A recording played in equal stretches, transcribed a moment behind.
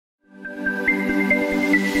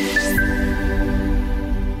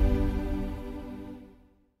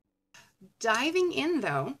diving in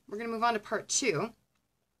though, we're going to move on to part 2.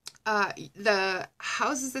 The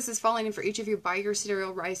houses this is falling in for each of you by your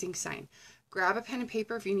sidereal rising sign. Grab a pen and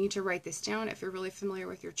paper if you need to write this down. If you're really familiar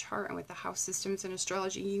with your chart and with the house systems in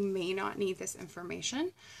astrology, you may not need this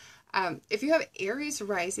information. If you have Aries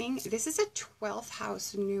rising, this is a 12th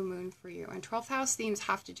house new moon for you. And 12th house themes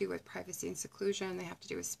have to do with privacy and seclusion. They have to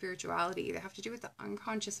do with spirituality. They have to do with the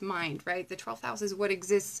unconscious mind, right? The 12th house is what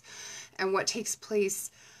exists and what takes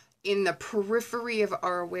place in the periphery of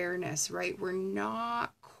our awareness, right? We're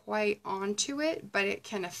not quite onto it, but it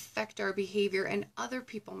can affect our behavior and other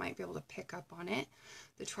people might be able to pick up on it.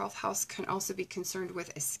 The 12th house can also be concerned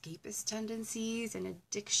with escapist tendencies and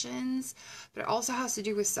addictions, but it also has to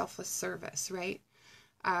do with selfless service, right?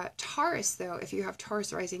 Taurus, though, if you have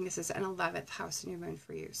Taurus rising, this is an 11th house new moon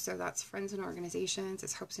for you. So that's friends and organizations,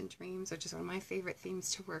 it's hopes and dreams, which is one of my favorite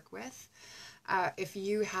themes to work with. If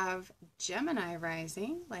you have Gemini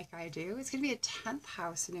rising, like I do, it's going to be a 10th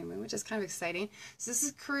house new moon, which is kind of exciting. So this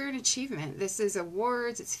is career and achievement. This is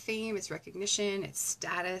awards, it's fame, it's recognition, it's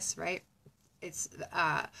status, right? It's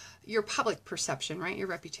your public perception, right? Your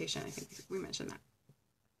reputation. I think we mentioned that.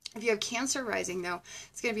 If you have Cancer rising, though,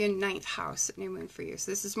 it's going to be a 9th house new moon for you.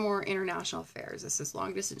 So this is more international affairs. This is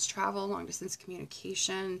long distance travel, long distance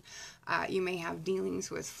communication. You may have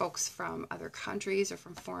dealings with folks from other countries or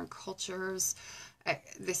from foreign cultures.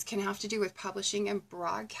 This can have to do with publishing and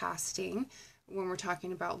broadcasting. When we're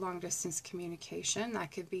talking about long distance communication,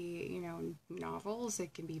 that could be, you know, novels,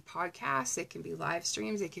 it can be podcasts, it can be live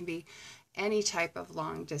streams, it can be any type of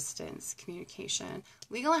long distance communication.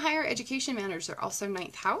 Legal and higher education matters are also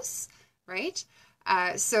 9th house, right?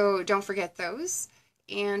 So don't forget those.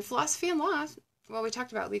 And philosophy and law, well, we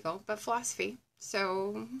talked about legal, but philosophy.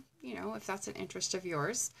 So, you know, if that's an interest of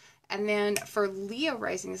yours. And then for Leo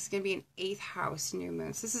rising, this is going to be an 8th house new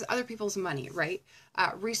moon. So this is other people's money, right?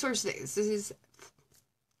 Resources, this is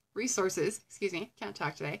resources, excuse me, can't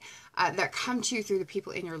talk today, that come to you through the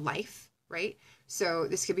people in your life, right? So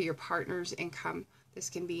this could be your partner's income. This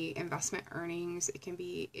can be investment earnings. It can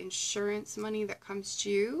be insurance money that comes to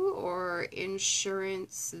you or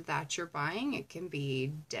insurance that you're buying. It can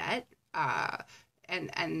be debt,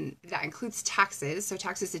 and that includes taxes. So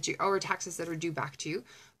taxes that you owe or taxes that are due back to you.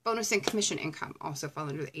 Bonus and commission income also fall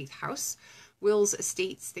under the 8th house. Wills,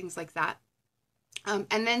 estates, things like that. And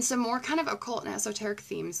then some more kind of occult and esoteric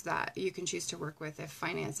themes that you can choose to work with. If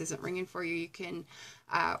finance isn't ringing for you, you can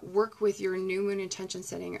work with your new moon intention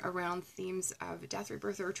setting around themes of death,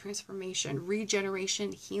 rebirth, or transformation,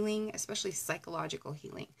 regeneration, healing, especially psychological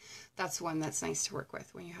healing. That's one that's nice to work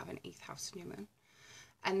with when you have an 8th house new moon.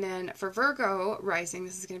 And then for Virgo rising,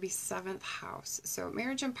 this is going to be 7th house. So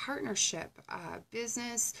marriage and partnership,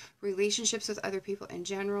 business, relationships with other people in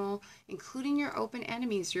general, including your open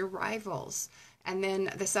enemies, your rivals. And then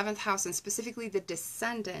the 7th house, and specifically the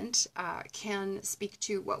descendant, can speak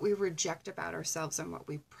to what we reject about ourselves and what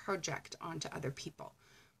we project onto other people.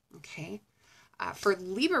 Okay. For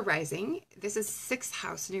Libra rising, this is 6th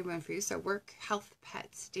house new moon for you. So work, health,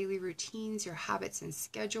 pets, daily routines, your habits and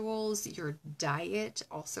schedules, your diet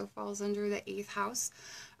also falls under the 8th house.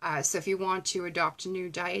 So if you want to adopt new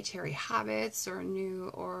dietary habits or a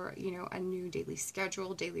new daily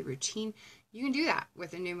schedule, daily routine, you can do that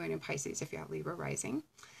with a new moon in Pisces if you have Libra rising.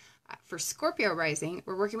 For Scorpio rising,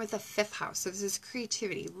 we're working with the 5th house. So this is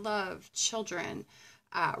creativity, love, children,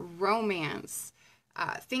 romance,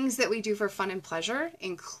 things that we do for fun and pleasure,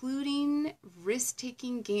 including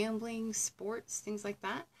risk-taking, gambling, sports, things like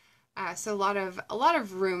that. So a lot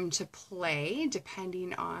of room to play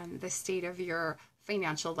depending on the state of your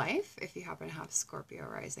financial life if you happen to have Scorpio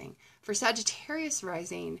rising. For Sagittarius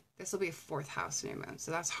rising, this will be a 4th house new moon.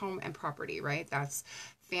 So that's home and property, right? That's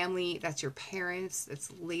family, that's your parents,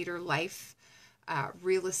 that's later life.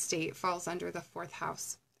 Real estate falls under the 4th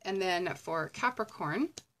house. And then for Capricorn,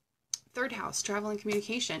 3rd house, travel and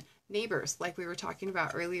communication, neighbors, like we were talking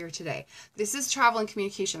about earlier today. This is travel and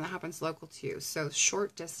communication that happens local to you. So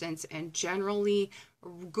short distance, and generally a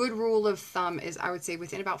good rule of thumb is, I would say,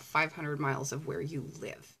 within about 500 miles of where you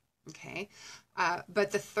live. Okay.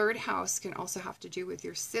 But the 3rd house can also have to do with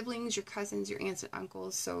your siblings, your cousins, your aunts and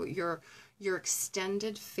uncles. So your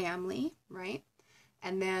extended family, right?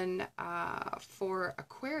 And then for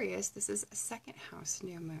Aquarius, this is a 2nd house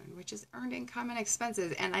new moon, which is earned income and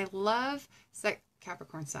expenses. And I love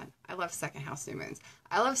Capricorn sun. I love 2nd house new moons.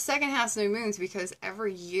 I love 2nd house new moons because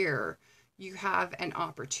every year you have an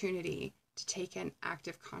opportunity to take an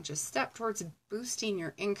active conscious step towards boosting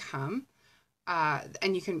your income.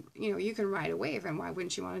 And you can ride a wave. And why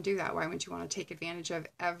wouldn't you want to do that? Why wouldn't you want to take advantage of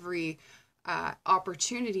every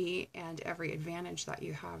opportunity and every advantage that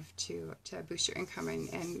you have to boost your income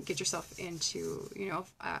and get yourself into, you know,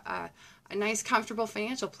 a nice, comfortable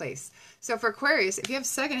financial place. So for Aquarius, if you have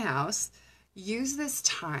second house, use this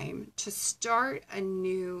time to start a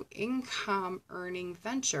new income earning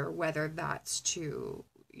venture, whether that's to,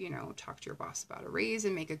 you know, talk to your boss about a raise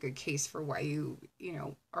and make a good case for why you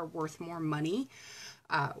know, are worth more money.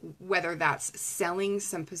 Whether that's selling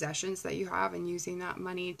some possessions that you have and using that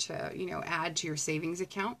money to, you know, add to your savings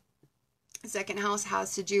account. Second house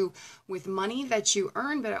has to do with money that you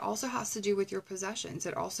earn, but it also has to do with your possessions.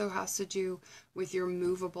 It also has to do with your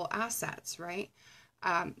movable assets, right?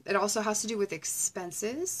 It also has to do with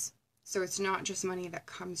expenses. So it's not just money that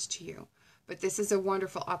comes to you. But this is a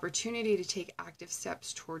wonderful opportunity to take active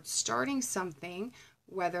steps towards starting something,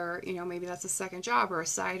 whether, you know, maybe that's a second job or a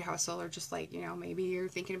side hustle, or just like, you know, maybe you're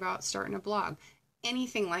thinking about starting a blog,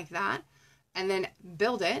 anything like that, and then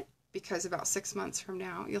build it, because about 6 months from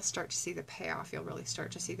now, you'll start to see the payoff. You'll really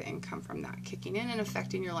start to see the income from that kicking in and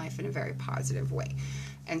affecting your life in a very positive way.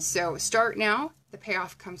 And so start now, the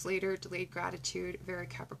payoff comes later. Delayed gratitude, very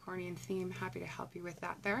Capricornian theme. Happy to help you with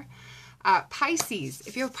that there. Pisces,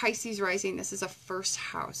 if you have Pisces rising, this is a first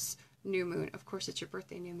house new moon. Of course, it's your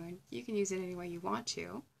birthday new moon. You can use it any way you want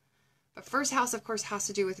to. But first house, of course, has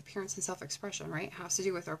to do with appearance and self-expression, right? It has to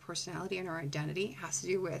do with our personality and our identity. It has to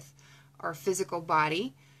do with our physical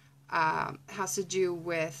body. Has to do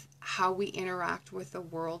with how we interact with the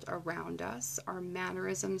world around us, our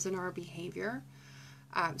mannerisms and our behavior.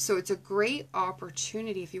 So it's a great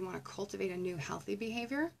opportunity if you want to cultivate a new healthy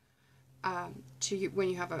behavior when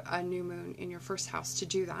you have a new moon in your first house to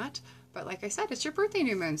do that. But like I said, it's your birthday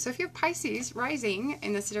new moon. So if you have Pisces rising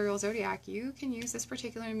in the sidereal zodiac, you can use this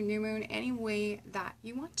particular new moon any way that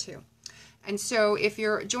you want to. And so if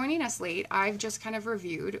you're joining us late, I've just kind of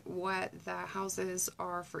reviewed what the houses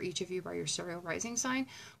are for each of you by your sidereal rising sign.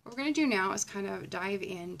 What we're going to do now is kind of dive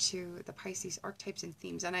into the Pisces archetypes and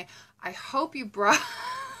themes. And I hope you brought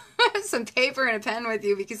some paper and a pen with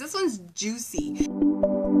you, because this one's juicy.